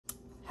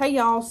Hey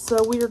y'all,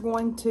 so we are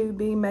going to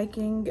be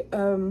making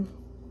some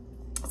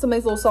of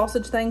these little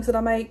sausage things that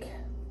I make.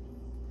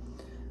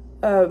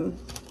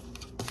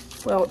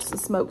 Well, it's a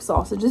smoked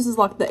sausage. This is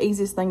like the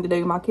easiest thing to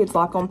do. My kids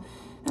like them,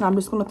 and I'm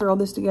just going to throw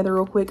this together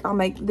real quick. I'll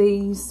make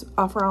these,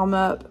 I'll fry them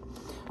up.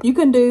 You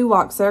can do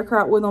like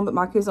sauerkraut with them, but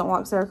my kids don't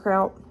like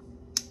sauerkraut.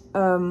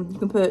 You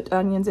can put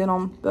onions in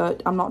them,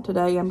 but I'm not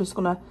today. I'm just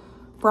going to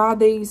fry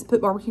these,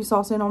 put barbecue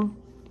sauce in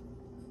them,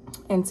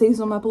 and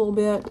season them up a little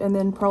bit, and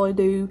then probably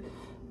do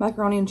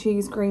macaroni and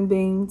cheese, green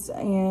beans,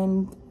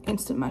 and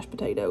instant mashed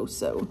potatoes.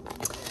 So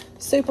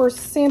super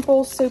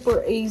simple,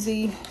 super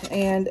easy,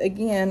 and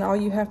again, all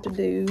you have to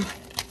do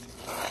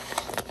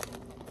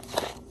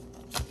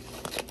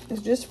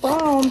is just fry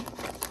them.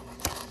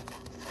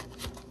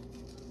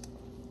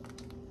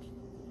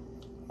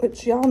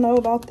 Which y'all know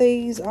about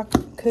these. I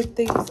cook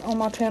these on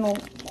my channel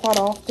quite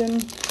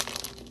often.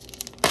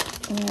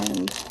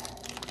 And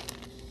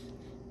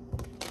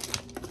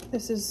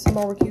this is some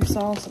barbecue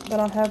sauce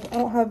that I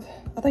have.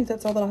 I think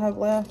that's all that I have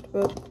left,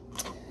 but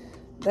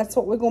that's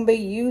what we're going to be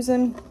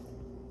using.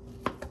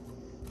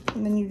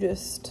 And then you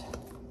just,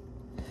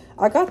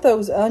 I got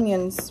those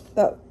onions,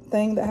 that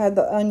thing that had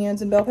the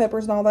onions and bell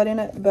peppers and all that in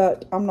it,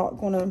 but I'm not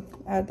going to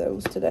add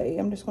those today.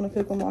 I'm just going to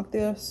cook them like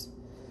this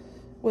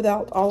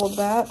without all of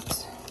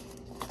that.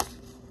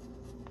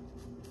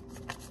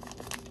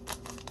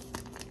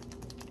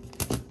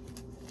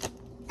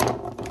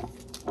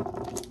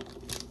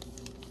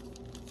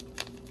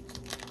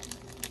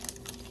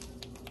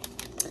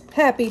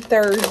 Happy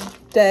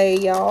Thursday,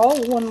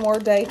 y'all. One more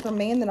day for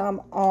me and then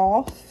I'm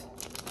off.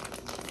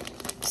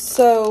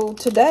 So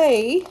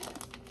today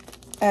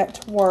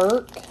at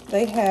work,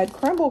 they had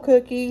crumble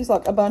cookies,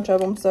 like a bunch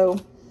of them. So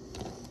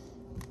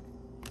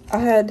I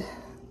had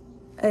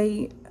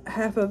a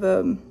half of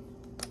a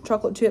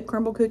chocolate chip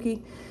crumble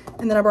cookie,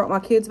 and then I brought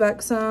my kids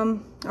back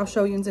some. I'll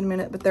show you in a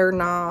minute, but they're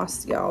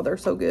nice, y'all. They're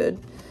so good.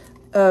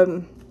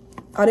 I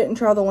didn't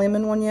try the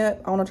lemon one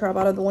yet. I want to try a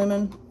bite of the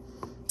lemon.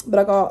 But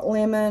I got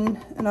lemon,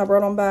 and I brought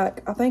them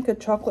back, I think, a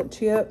chocolate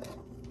chip.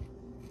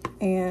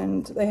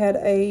 And they had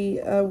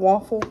a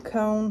waffle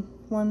cone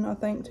one, I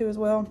think, too, as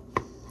well.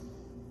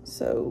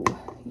 So,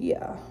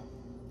 yeah.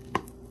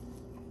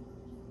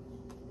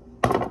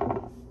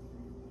 Hang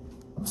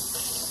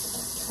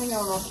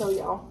on, I'll show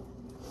y'all.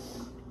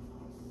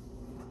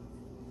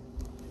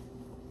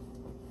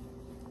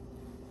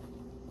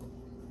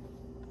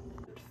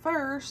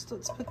 First,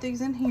 let's put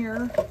these in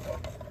here.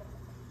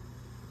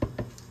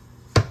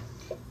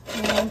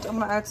 And I'm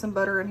going to add some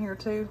butter in here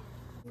too.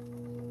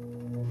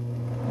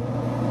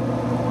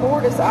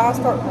 Lord, this eye's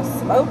starting to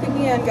smoke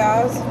again,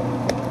 guys.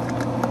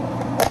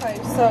 Okay,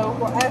 so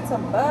we'll add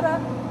some butter.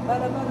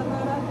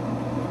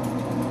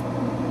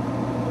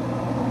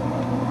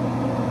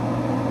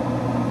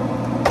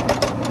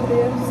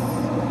 This.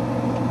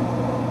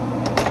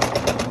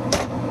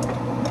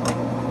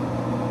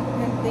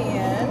 And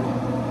then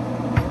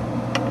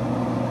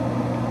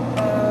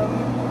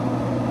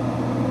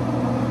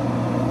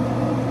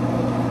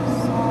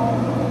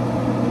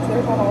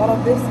there's not a lot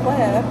of this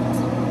left.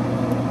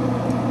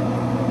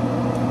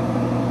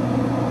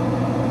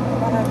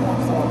 I have more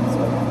salt,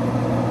 so.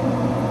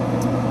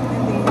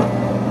 And then,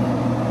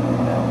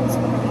 what else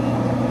we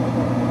need?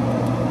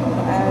 I'm going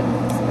to add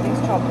some of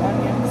these chopped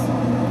onions.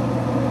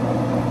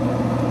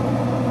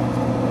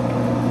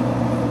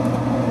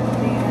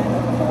 And then,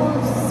 of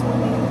course, we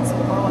need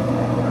some garlic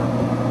powder.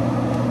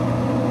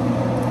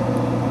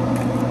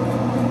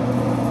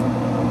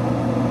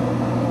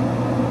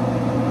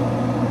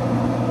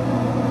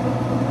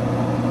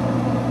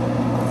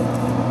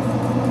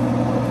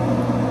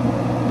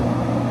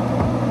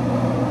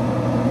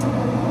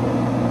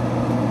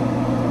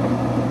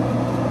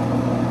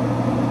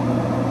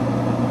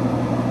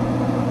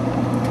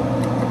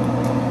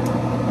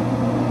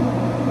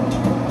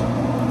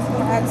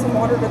 Some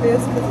water to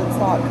this because it's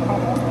like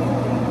almost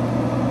empty,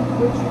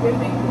 which you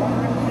didn't need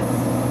water in this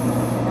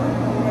or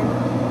whatever.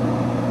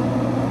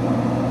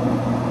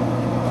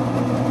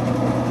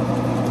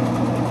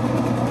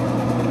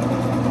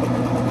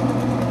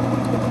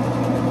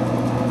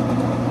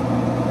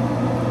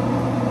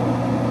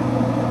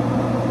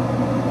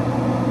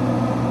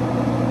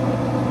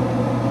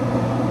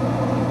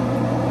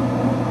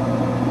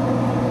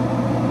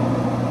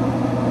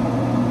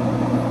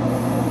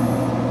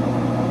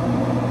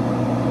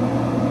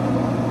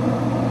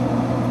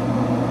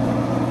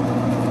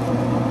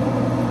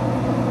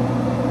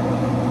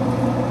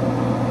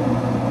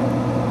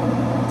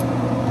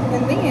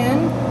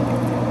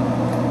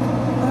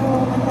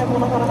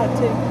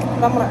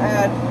 I'm going to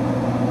add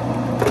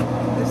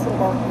this little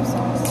barbecue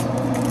sauce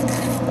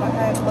that I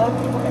had left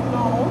from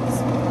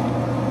McDonald's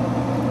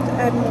to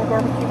add more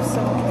barbecue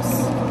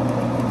sauce.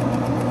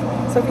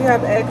 So if you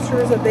have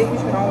extras of these, you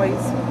can always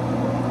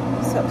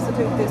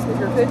substitute this with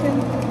your cooking.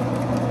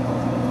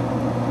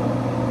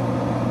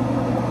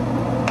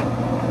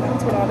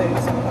 That's what I do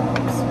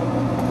sometimes.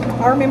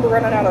 I remember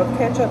running out of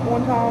ketchup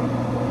one time,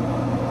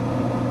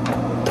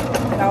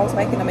 and I was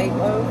making a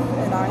meatloaf,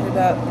 and I ended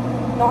up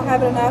not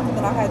having enough, and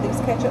then I had these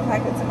ketchup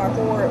packets in my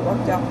drawer. It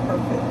worked out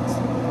perfect.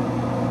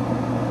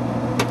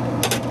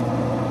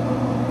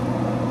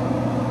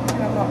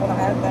 And I'm not going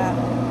to add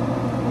that.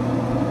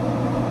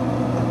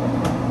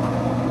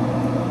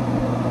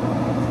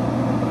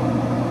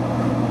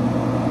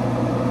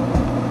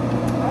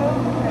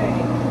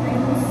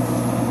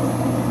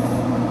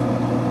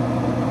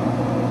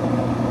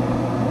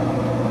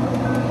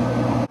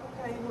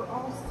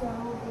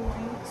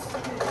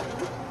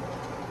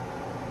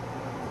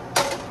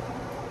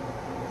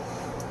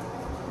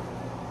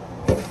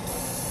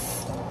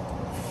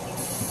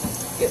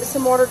 Get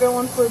some water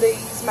going for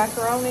these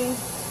macaroni.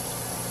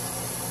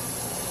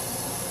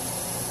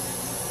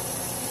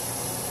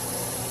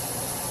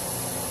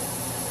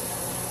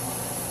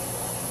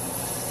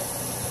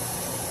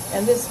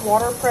 And this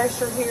water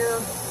pressure here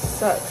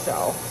sucks,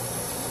 y'all.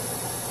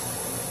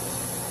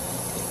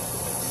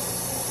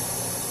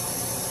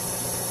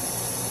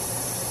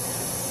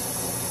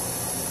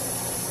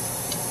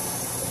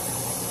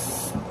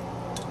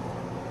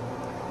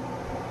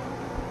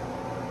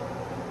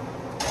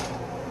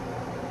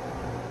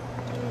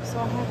 So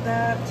I'll have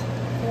that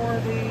for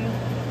the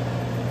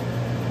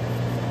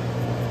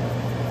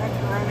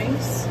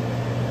macaronis.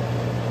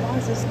 Why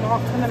is this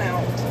not coming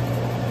out?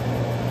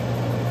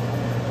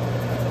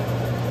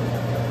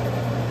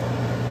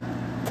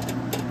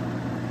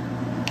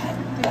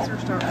 These are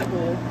starting to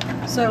boil.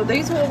 So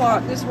these will,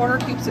 like, this water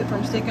keeps it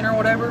from sticking or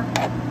whatever.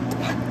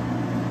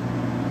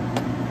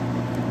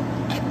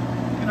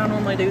 And I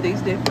normally do these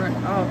different.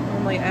 I'll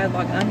normally add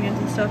like onions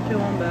and stuff to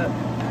them, but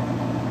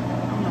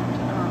I'm not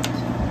tonight.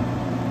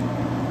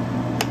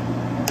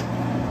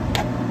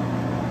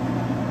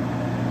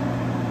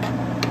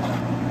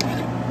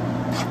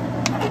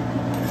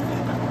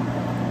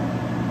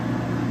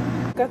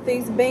 Got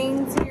these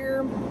beans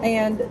here,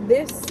 and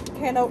this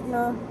can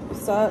opener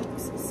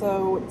sucks,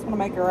 so it's gonna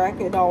make a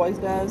racket. It always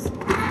does.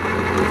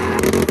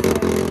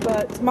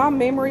 But my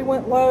memory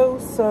went low,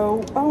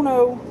 so oh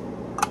no.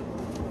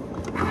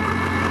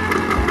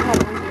 How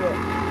do we do it?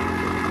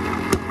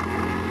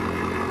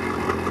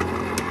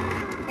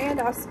 And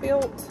I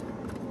spilt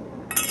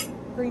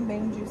green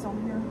bean juice on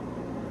here,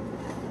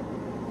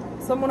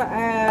 so I'm gonna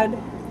add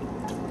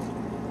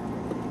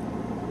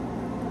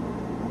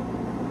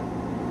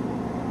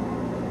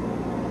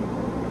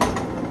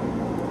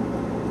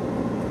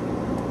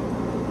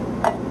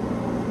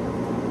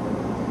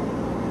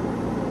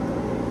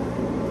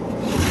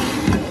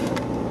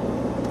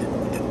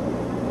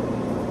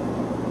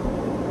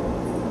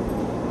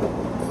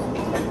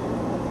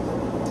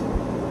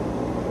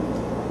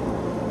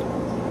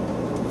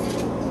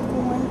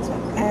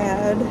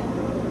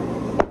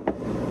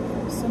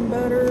some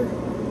butter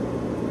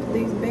to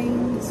these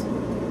beans.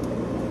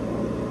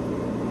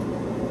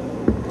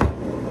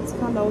 It's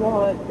kind of a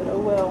lot, but oh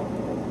well.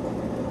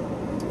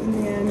 And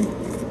then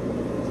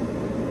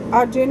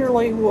I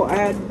generally will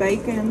add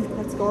bacon,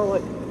 that's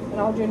garlic,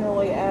 and I'll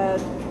generally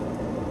add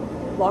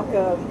like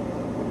a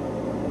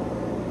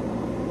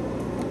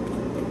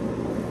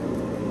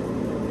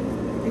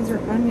these are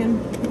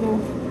onion, little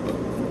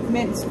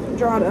minced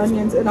dried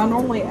onions, and I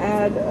normally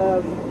add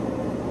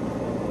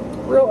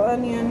real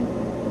onion,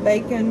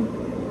 bacon,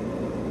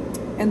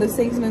 and the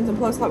seasonings, and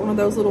plus like one of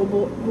those little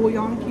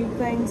bouillon cube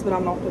things, but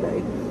I'm not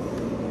today.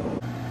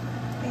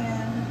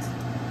 And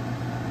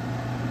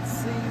let's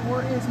see,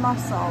 where is my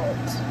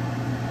salt?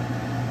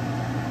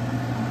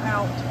 I'm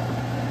out.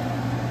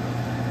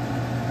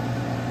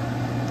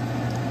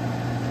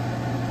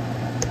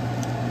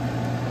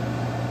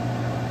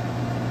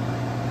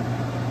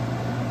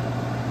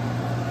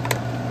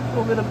 A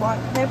little bit of black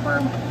pepper.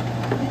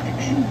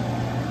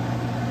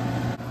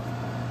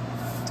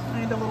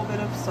 A little bit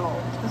of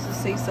salt. This is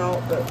sea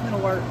salt, but it'll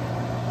work.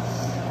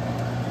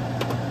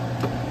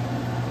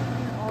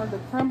 Are the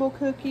crumble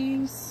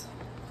cookies.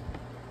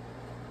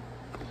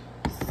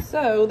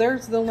 So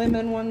there's the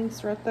lemon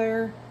ones right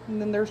there, and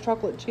then there's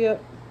chocolate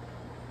chip.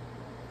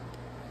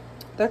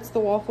 That's the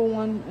waffle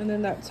one, and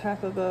then that's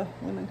half of a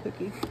lemon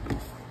cookie.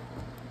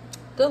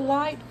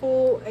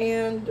 Delightful.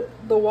 And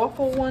the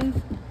waffle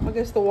one, I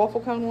guess the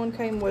waffle cone one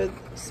came with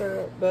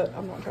syrup, but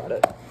I've not tried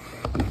it.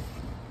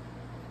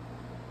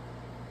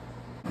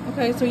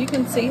 Okay, so you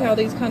can see how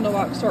these kind of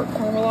like start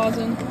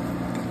caramelizing.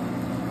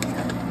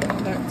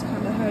 And that's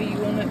kind of how you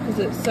want it, because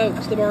it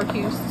soaks the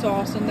barbecue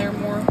sauce in there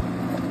more.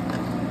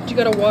 But you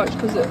gotta watch,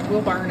 because it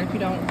will burn if you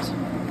don't.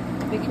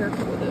 Be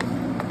careful with it.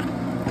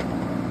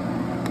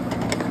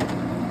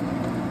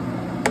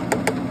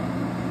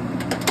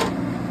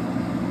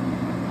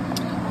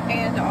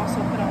 And I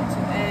also put on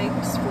some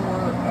eggs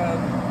for,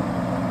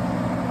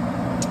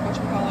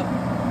 whatchamacallit,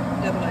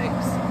 deviled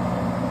eggs.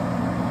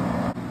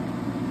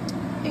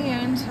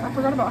 And I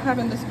forgot about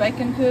having this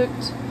bacon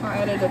cooked. I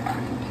added a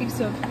piece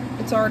of,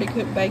 it's already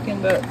cooked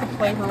bacon, but the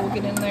flavor will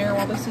get in there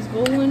while this is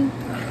boiling,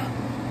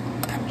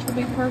 which will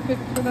be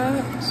perfect for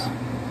that.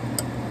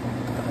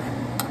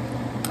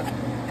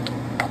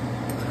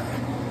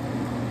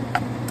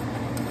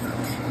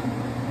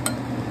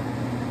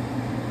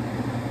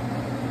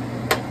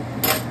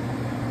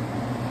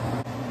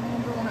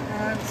 And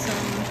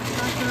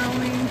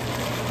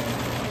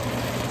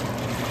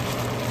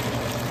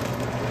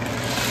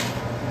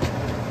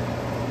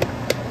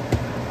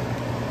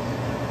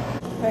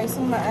Okay, so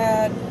I'm gonna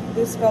add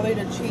this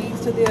Velveeta cheese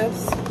to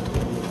this.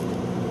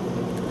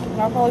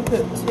 And I'll probably put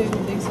 2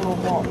 of these little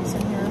blocks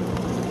in here.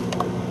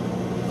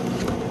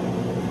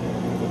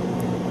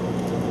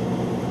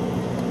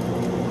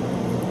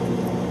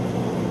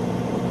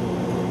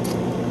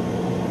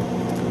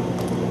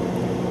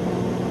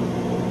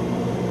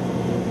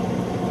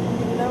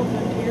 Get it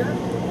opened here.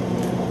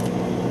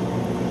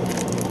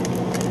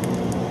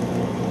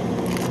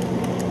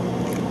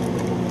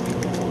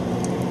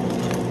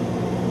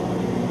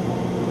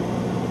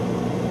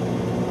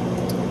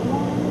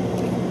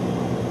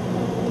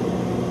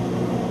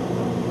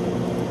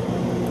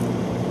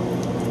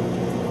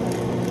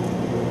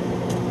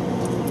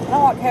 I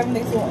like having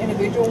these little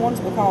individual ones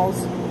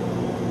because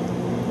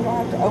you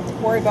don't have to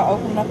worry about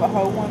opening up a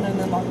whole one and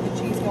then like the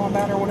cheese going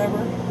bad or whatever.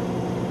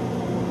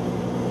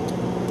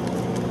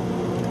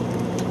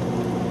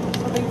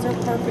 So these are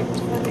perfect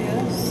for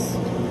this.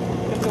 I'm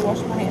gonna go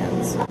wash my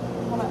hands.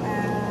 I'm gonna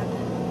add a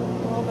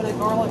little bit of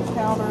garlic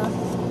powder.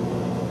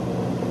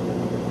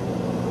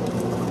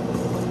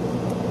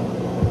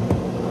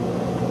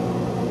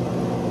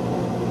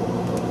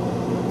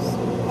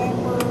 Some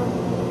pepper.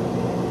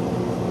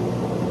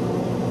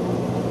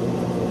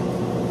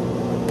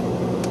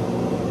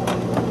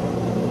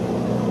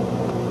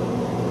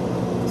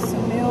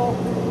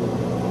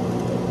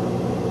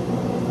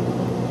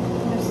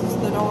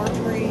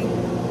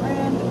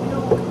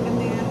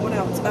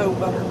 Oh,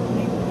 butter.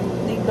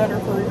 Need butter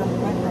for your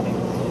macaroni.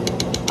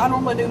 I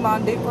normally do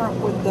mine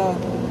different with the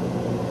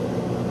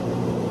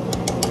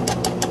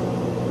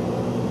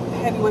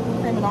heavy whipping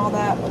cream and all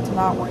that, but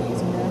tonight we're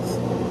using this.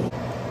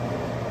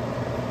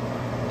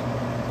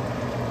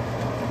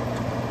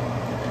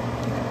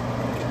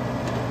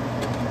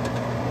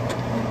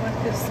 Let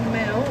this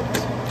melt.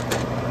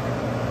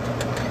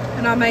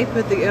 And I may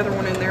put the other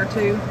one in there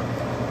too.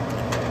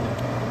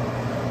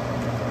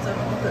 So I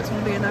don't know if that's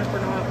going to be enough or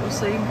not. We'll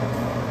see.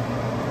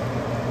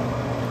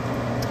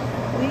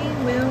 We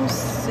will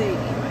see,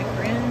 my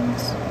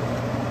friends.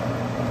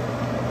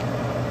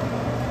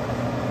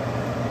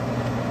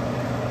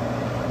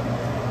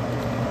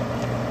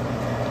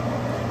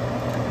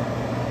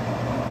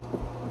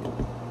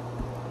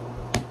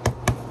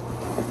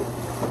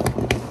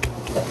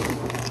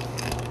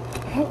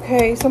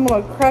 Okay, so I'm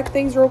going to crack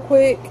these real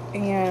quick,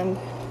 and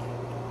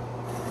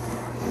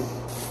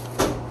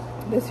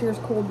this here's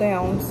cooled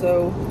down,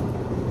 so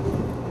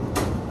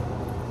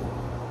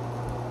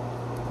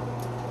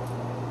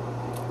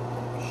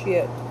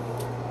shit.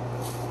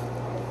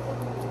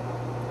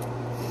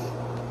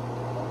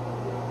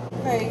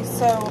 Okay,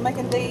 so I'm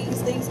making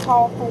these. These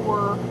call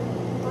for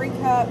 3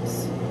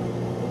 cups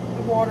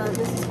of water.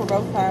 This is for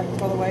both packs,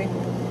 by the way.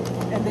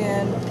 And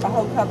then a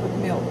whole cup of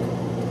milk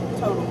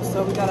total.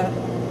 So we gotta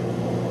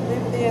do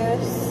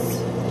this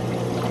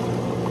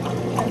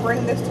and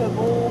bring this to a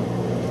boil.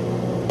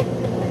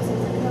 This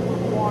is a cup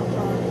of water,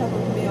 or a cup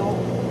of milk.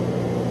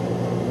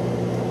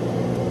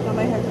 I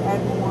may have to add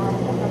more. I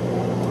don't have to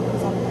add more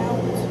because I'm out.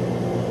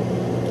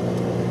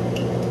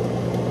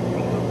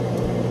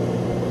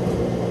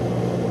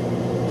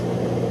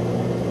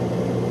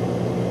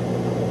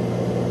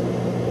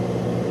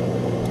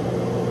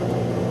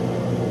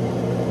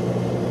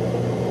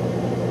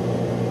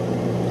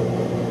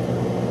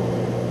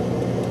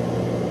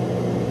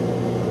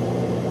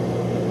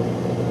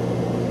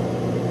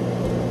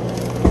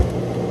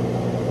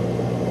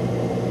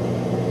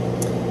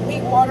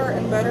 Water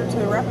and butter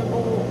to a rapid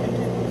boil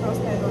into the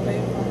saucepan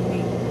remove from the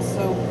heat.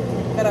 So,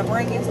 gotta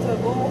bring this to a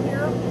boil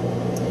here.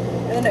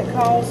 And then it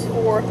calls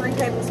for 3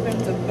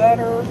 tablespoons of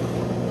butter.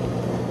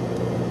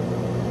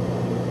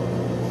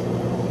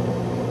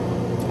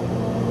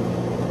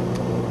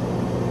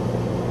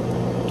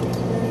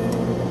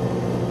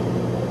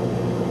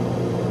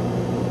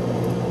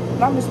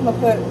 And I'm just gonna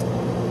put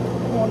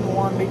 1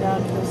 more and be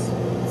done because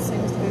it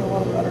seems to be a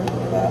lot of butter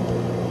for that.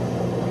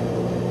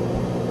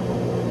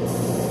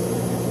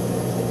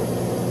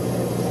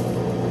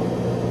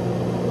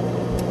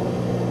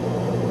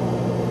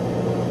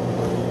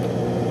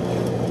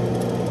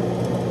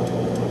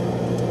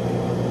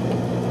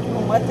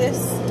 Let this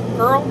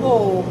girl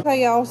boil.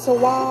 Okay, y'all, so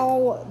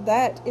while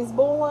that is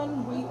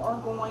boiling, we are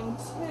going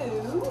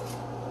to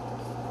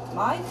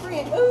my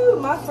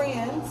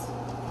friends.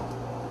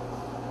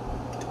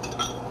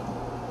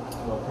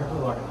 Well, apparently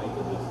like an 8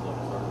 of this stuff.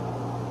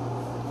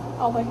 I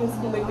don't think this is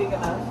gonna be big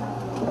enough.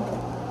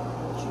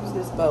 Choose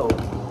this bowl.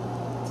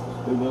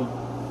 Big one?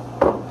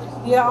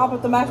 Yeah, I'll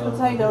put the mashed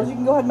potatoes. You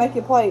can go ahead and make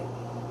your plate.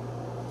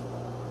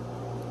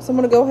 So I'm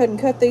gonna go ahead and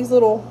cut these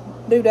little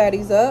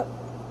doodaddies up.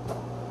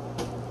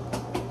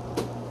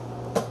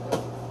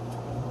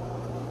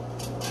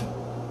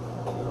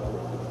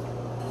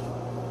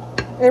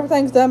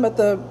 Everything's done but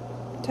the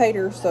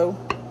taters, so.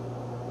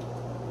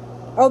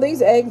 Oh,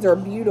 these eggs are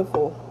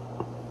beautiful.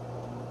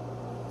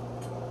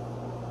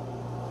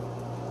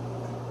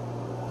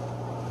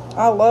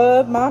 I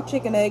love my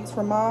chicken eggs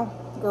from my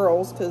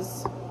girls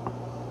because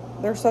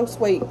they're so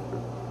sweet.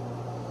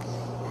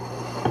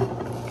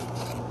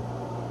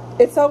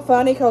 It's so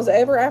funny because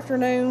every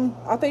afternoon,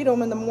 I feed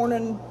them in the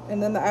morning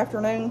and then the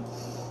afternoon.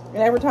 And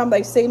every time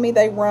they see me,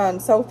 they run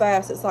so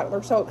fast. It's like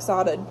they're so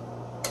excited.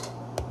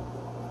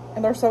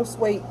 And they're so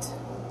sweet.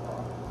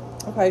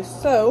 Okay,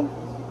 so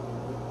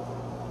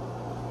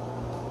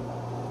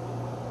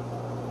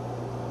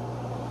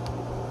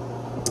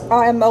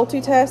I am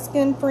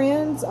multitasking,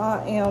 friends.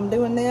 I am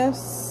doing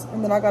this,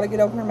 and then I got to get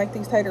over here and make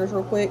these taters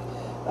real quick.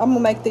 I'm going to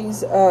make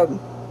these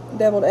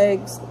deviled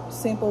eggs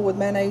simple with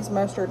mayonnaise,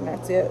 mustard, and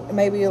that's it.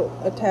 Maybe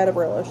a tad of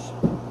relish.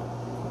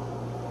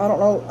 I don't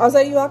know.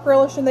 Isaiah, you like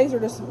relish in these or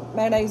just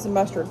mayonnaise and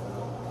mustard?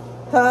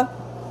 Huh?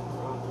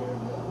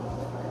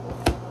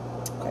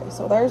 Okay,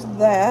 so there's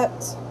that.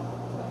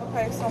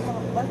 Okay, so I'm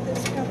going to let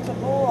this come to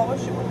boil. I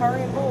wish it would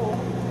hurry and boil.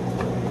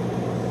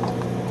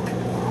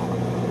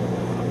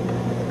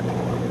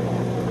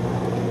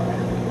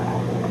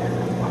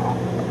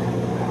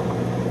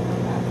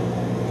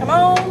 Come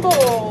on,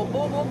 bull.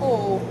 Bull, bull,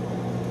 bull.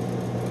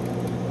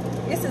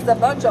 This is a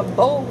bunch of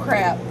bull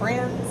crap,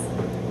 friends.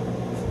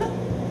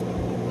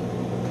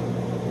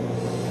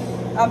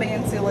 I'm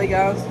being silly,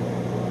 guys.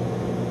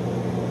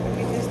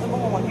 Get this the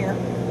boiling here.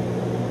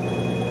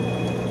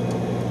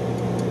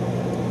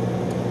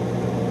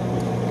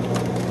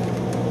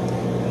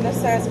 And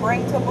this says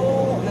bring to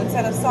boil and then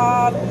set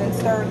aside and then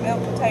stir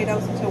milk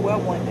potatoes until well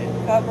blended.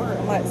 Cover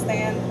and let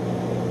stand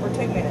for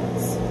 2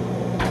 minutes.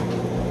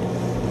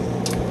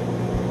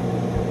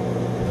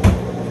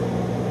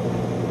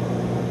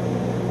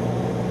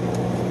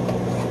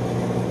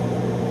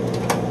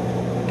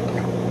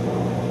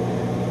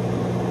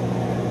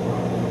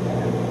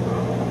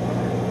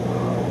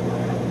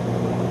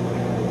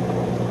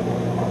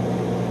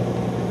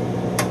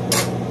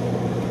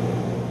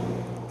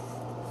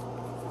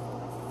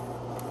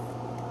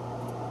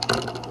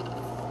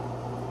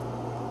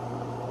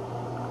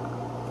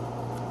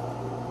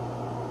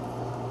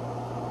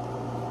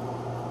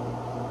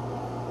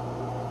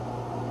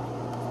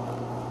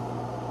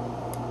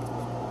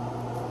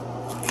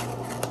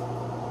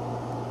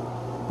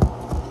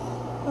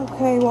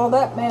 Okay, while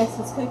that mess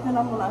is cooking,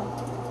 I'm gonna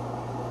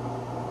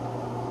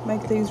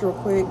make these real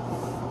quick.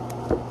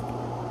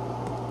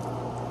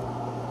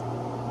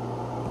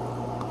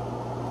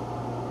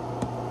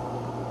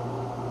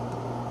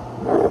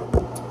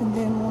 And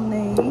then we'll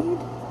need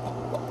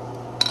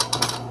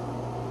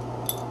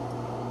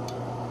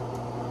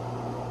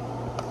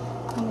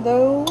one of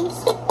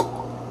those.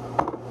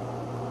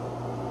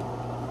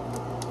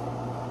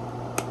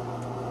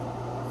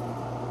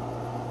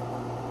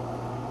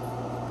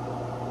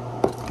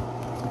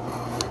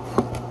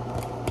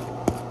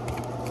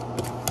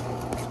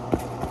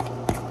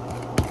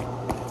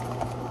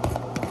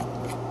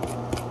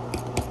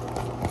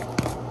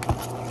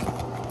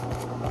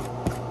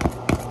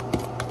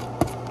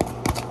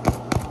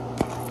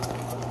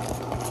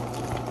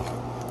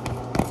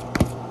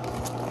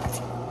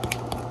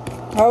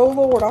 Oh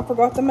Lord, I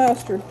forgot the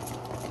mustard.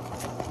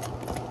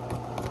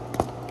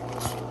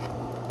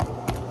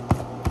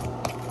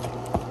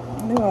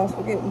 I knew I was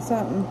forgetting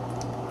something.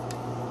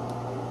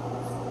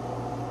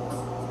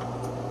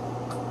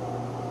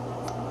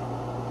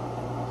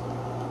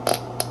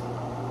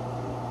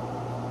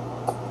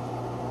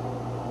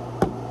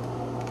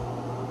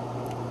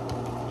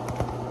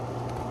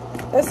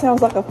 That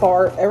sounds like a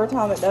fart. Every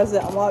time it does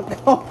it, I'm like,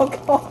 oh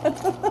God.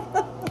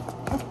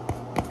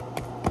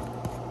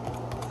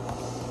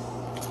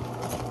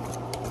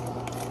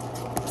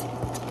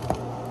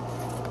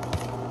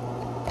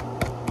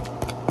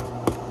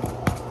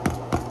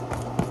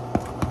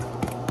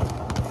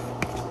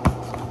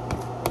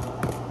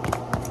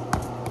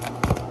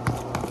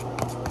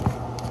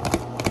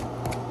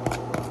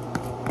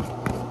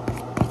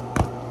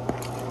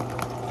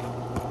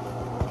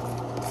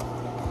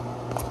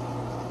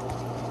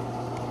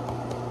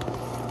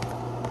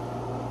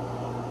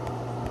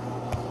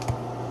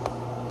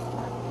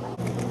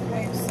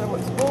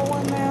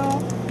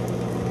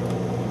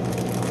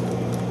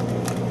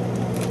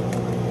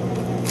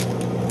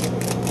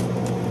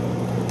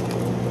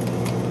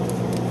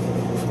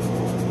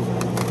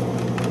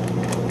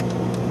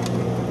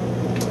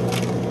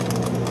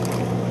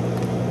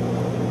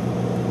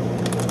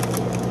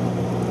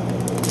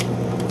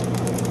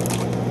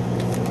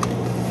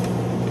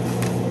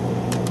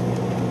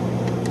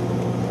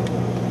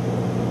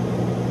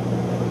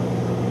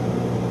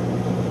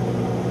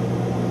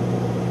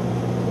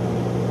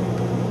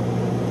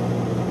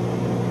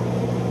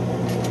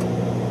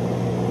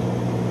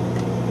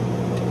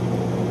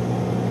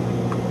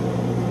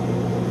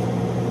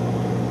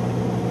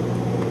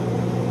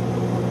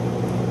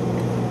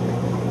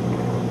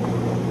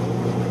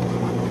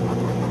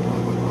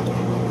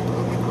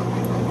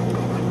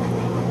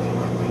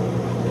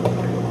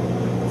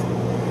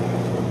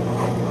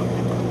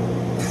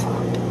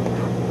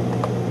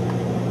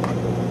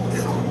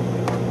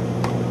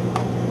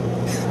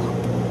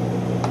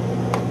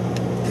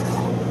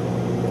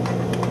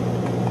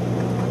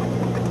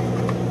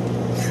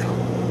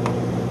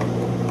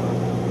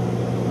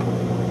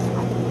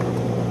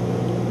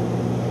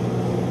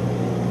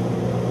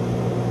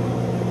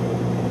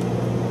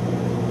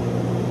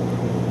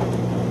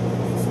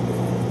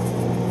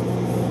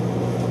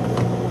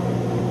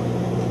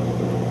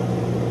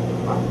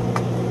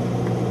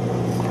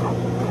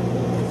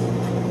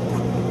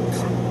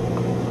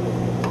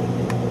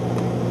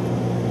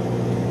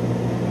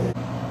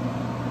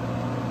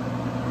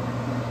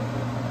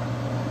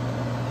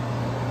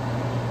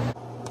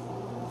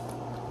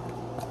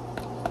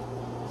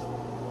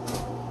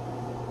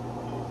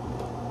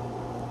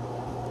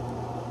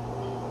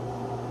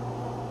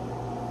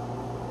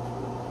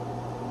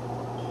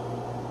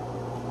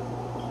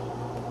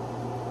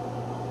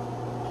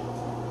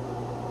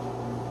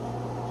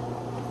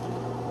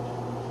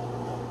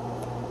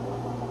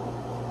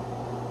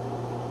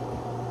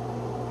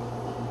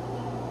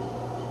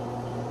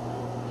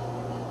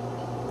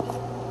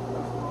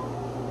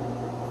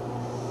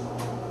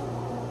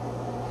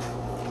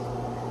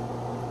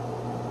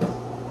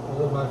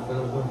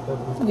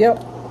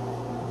 Yep.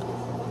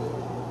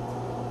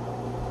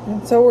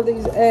 And so are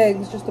these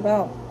eggs, just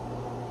about.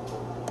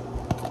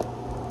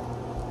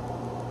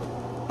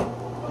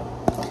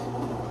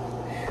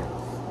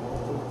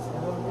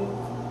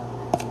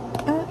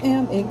 I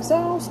am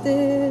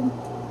exhausted.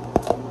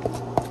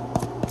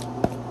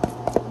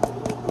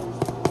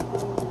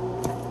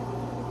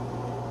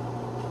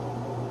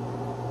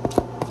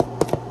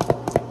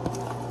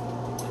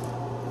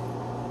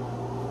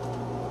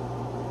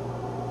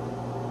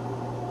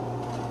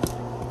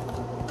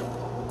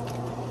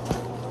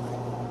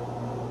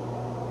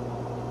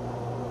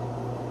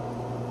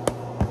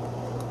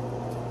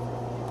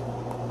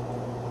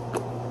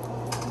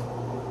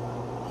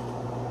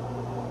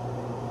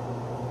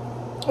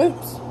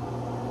 Oops.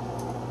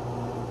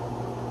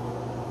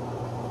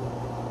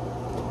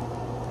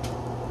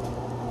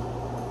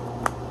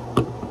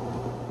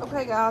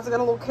 Okay guys, I got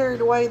a little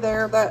carried away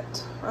there.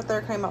 That right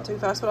there came out too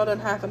fast, but I done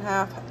half and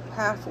half.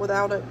 Half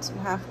without it and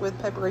half with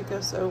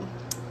paprika. So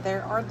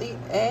there are the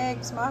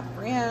eggs, my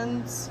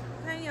friends.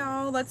 Hey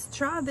y'all, let's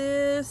try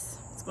this.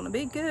 It's gonna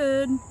be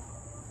good.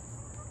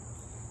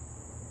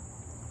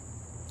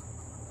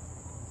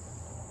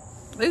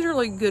 These are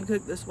really good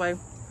cooked this way.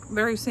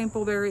 Very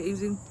simple, very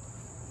easy.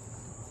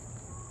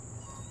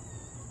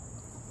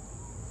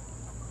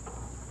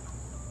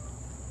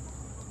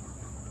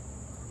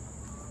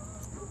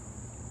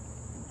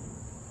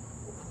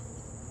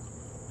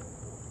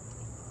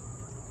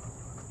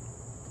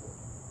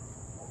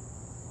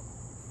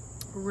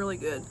 Really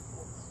good.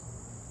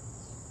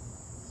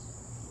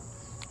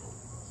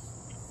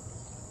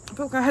 I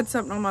feel like I had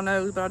something on my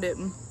nose, but I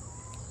didn't.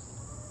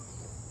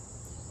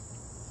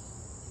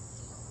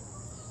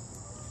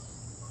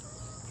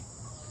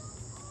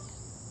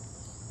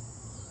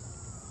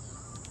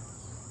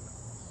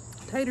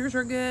 Taters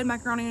are good.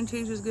 Macaroni and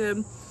cheese is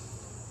good.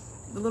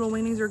 The little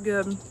weenies are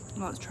good.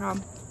 Let's try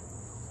them.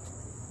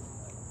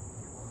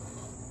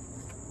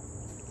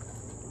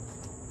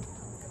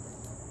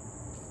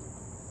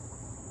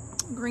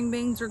 Green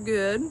beans are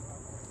good.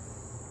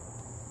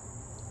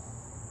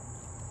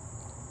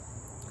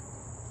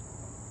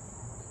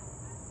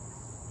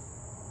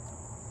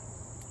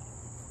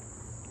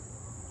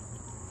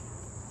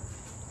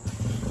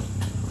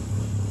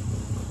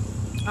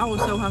 I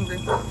was so hungry.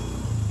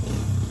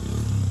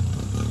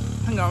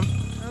 Hang on.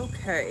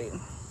 Okay.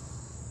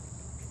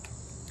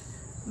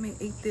 Let me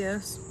eat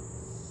this.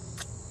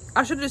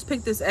 I should have just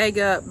picked this egg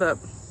up, but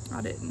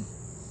I didn't.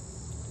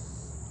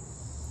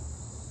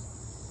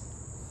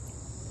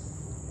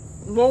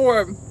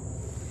 Lord.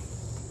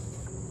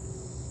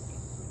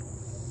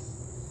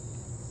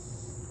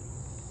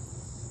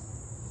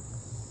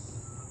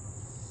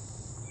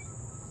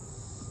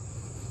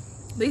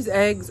 These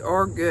eggs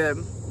are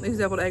good. These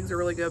deviled eggs are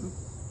really good.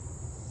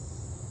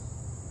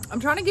 I'm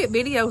trying to get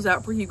videos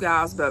out for you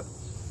guys, but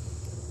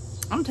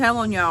I'm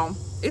telling y'all,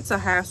 it's a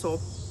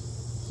hassle.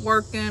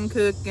 Working,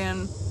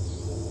 cooking,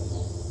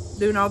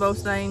 doing all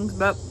those things.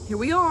 But here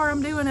we are,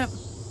 I'm doing it.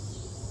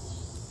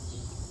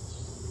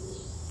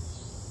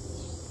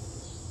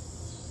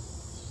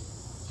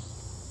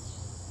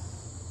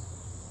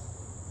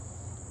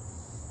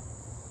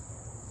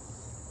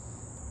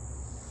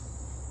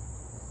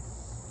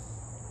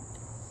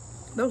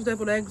 Those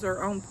deviled eggs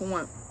are on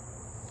point.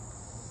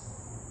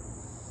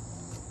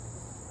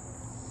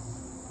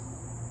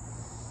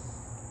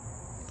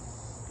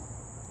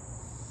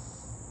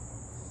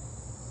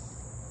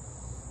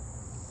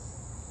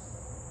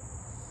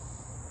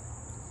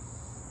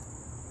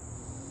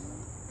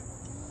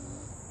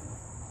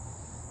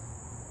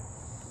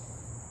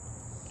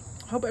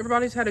 Hope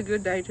everybody's had a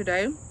good day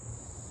today.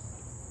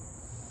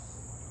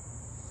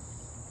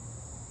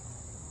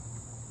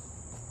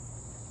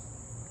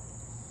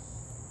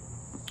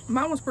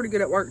 Mine was pretty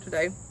good at work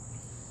today.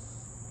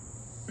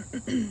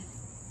 And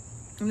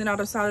then I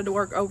decided to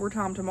work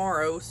overtime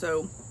tomorrow,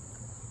 so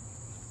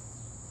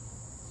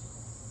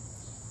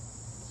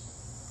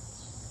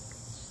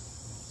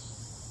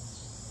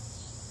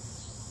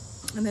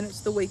and then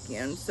it's the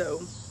weekend,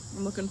 so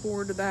I'm looking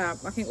forward to that.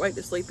 I can't wait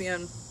to sleep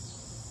in.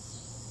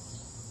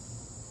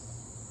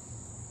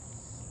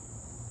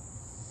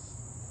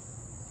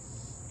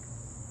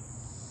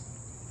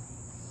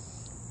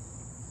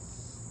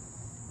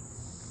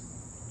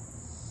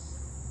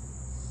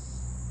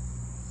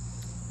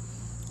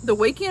 The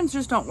weekends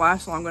just don't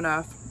last long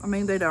enough. I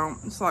mean, they don't.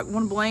 It's like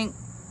one blink,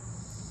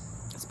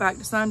 it's back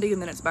to Sunday,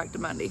 and then it's back to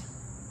Monday.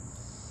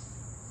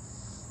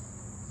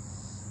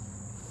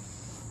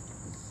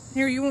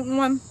 Here, you want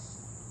one?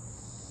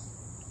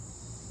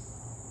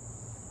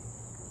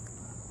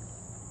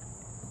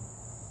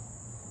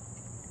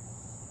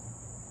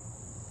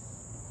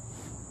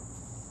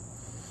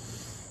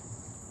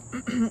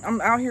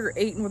 I'm out here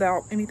eating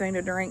without anything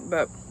to drink,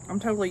 but I'm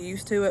totally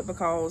used to it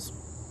because,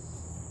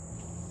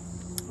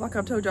 like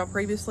I've told y'all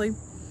previously,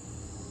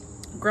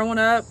 growing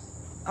up,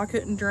 I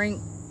couldn't drink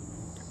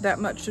that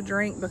much to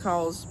drink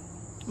because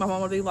my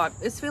mom would be like,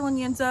 it's filling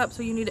you up,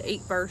 so you need to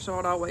eat first. So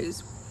I'd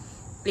always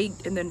eat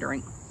and then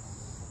drink.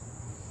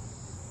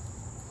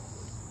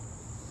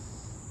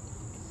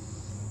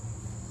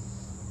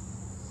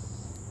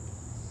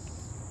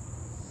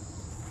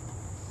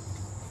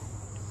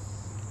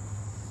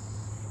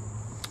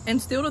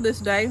 And still to this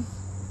day,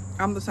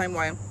 I'm the same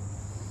way.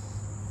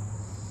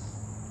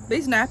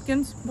 These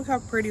napkins, look how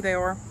pretty they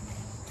are.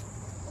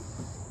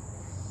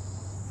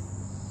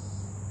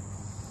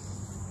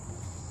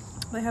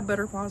 They have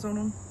butterflies on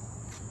them.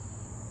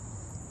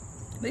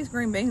 These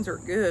green beans are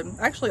good.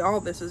 Actually, all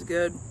of this is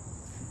good.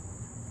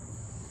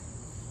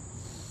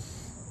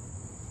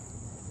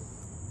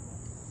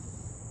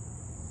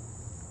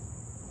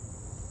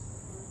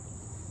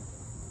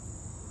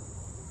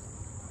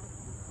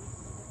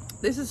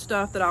 This is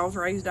stuff that I was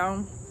raised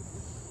on,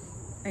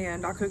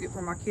 and I cook it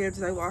for my kids.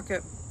 They like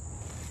it.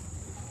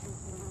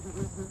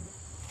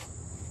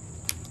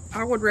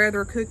 I would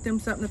rather cook them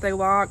something that they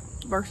like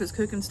versus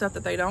cooking stuff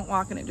that they don't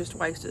like and it just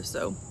wastes.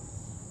 So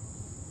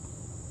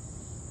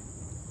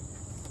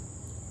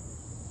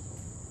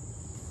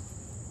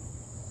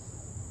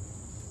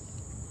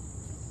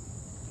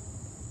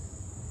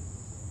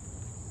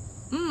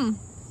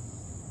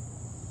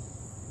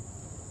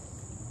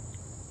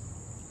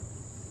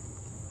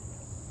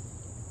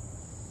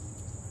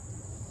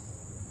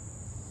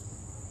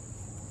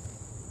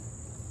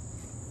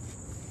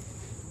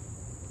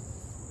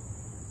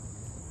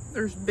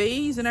there's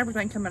bees and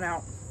everything coming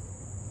out.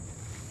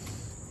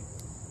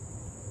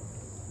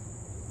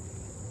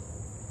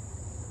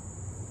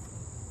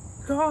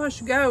 Gosh,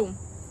 go.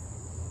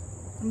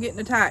 I'm getting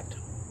attacked.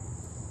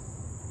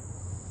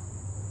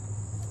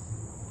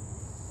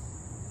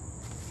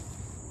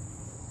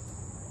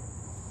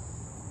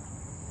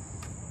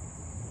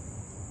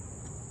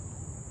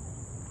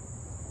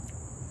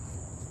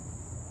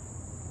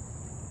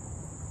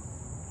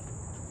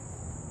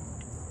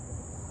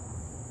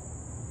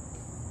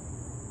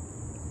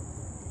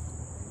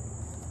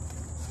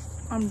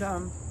 I'm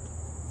done.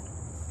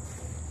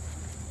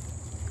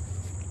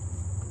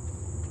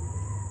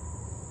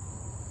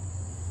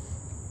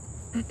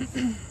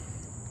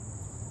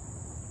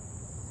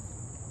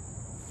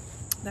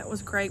 That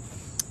was great.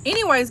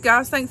 Anyways,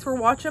 guys, thanks for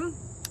watching.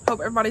 Hope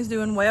everybody's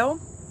doing well.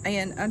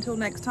 And until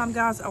next time,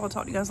 guys, I will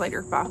talk to you guys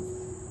later. Bye.